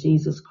teachings of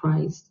Jesus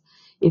Christ.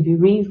 If you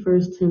read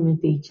 1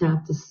 Timothy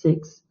chapter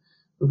 6,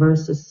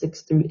 verses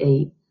 6 through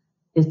 8,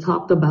 it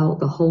talked about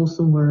the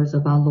wholesome words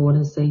of our Lord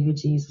and Savior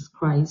Jesus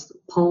Christ.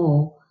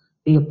 Paul,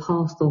 the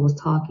apostle, was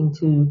talking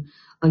to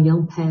a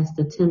young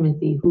pastor,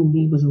 Timothy, who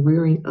he was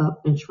rearing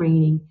up and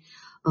training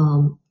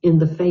in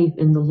the faith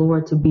in the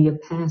Lord to be a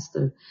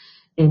pastor.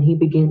 And he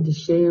began to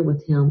share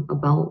with him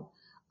about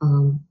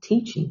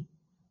teaching,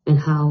 and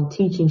how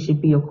teaching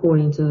should be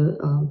according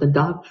to the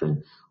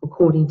doctrine,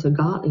 according to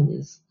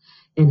godliness,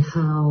 and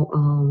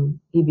how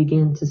he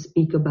began to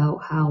speak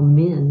about how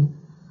men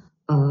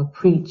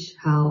preach,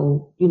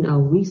 how, you know,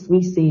 we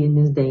see in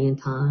this day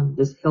and time,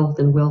 this health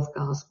and wealth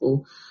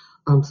gospel,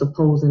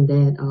 supposing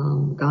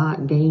that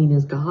God gain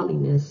is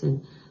godliness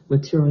and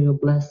material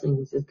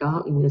blessings is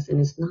godliness,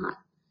 and it's not.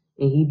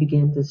 And he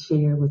began to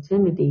share with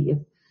Timothy, if,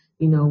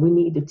 you know, we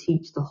need to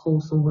teach the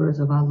wholesome words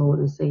of our Lord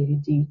and Savior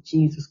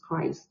Jesus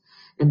Christ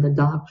and the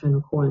doctrine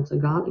according to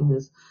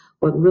godliness.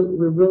 What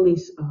really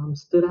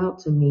stood out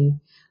to me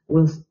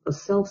was a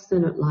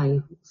self-centered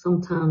life.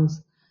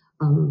 Sometimes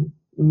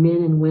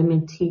men and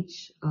women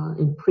teach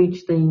and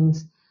preach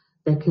things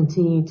that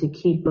continue to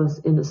keep us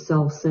in a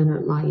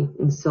self-centered life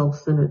and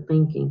self-centered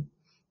thinking.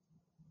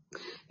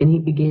 And he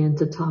began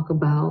to talk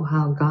about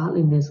how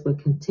godliness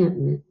with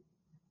contentment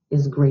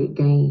is great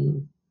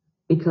gain,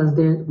 because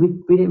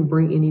we didn't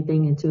bring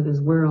anything into this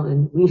world,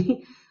 and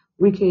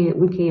we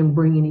can't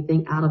bring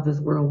anything out of this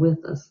world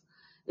with us.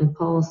 And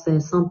Paul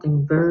says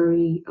something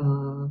very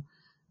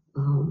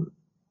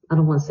I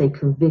don't want to say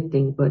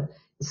convicting, but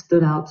it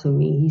stood out to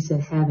me. He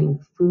said, having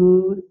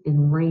food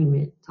and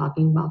raiment,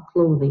 talking about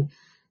clothing,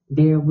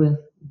 therewith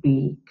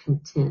be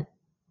content.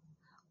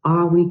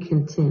 Are we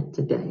content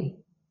today?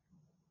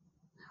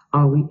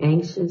 Are we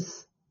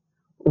anxious,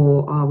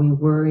 or are we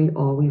worried,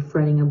 or are we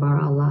fretting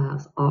about our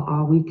lives, or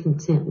are we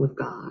content with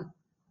God?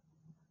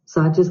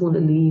 So I just want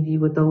to leave you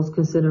with those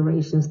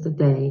considerations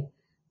today.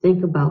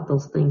 Think about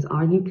those things.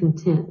 Are you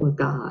content with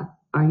God?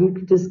 Are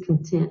you just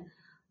content?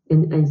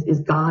 And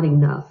is God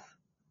enough?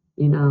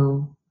 You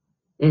know,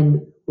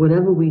 and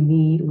whatever we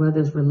need,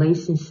 whether it's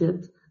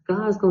relationships,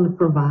 God's going to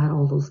provide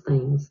all those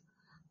things.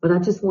 But I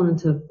just wanted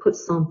to put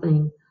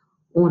something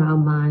on our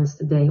minds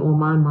today, on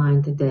my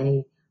mind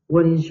today.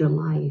 What is your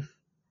life?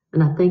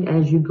 And I think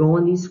as you go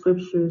in these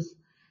scriptures,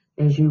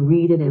 as you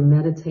read it and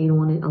meditate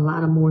on it, a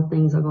lot of more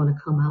things are going to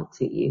come out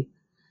to you.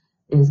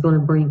 And it's going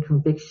to bring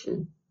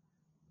conviction.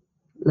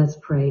 Let's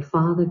pray.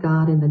 Father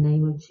God, in the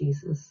name of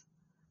Jesus,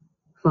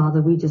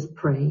 Father, we just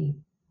pray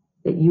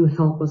that you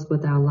help us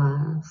with our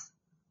lives.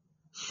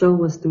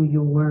 Show us through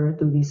your word,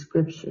 through these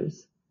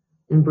scriptures,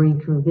 and bring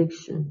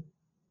conviction.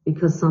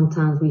 Because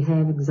sometimes we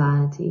have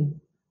anxiety,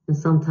 and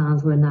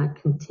sometimes we're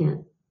not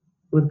content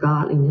with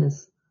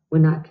godliness. We're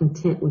not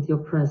content with your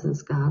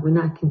presence, God. We're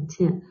not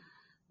content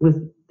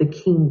with the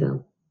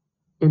kingdom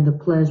and the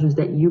pleasures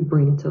that you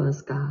bring to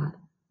us, God.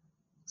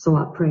 So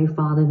I pray,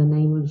 Father, in the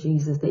name of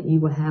Jesus, that you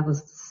will have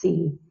us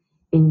see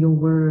in your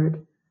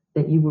word,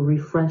 that you will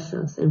refresh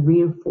us and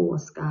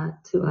reinforce, God,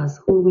 to us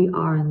who we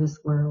are in this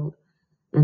world